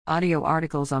Audio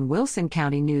articles on Wilson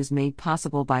County News made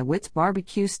possible by Witt's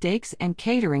Barbecue Steaks and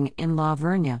Catering in La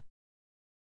Vernia.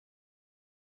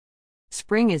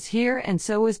 Spring is here and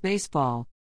so is baseball.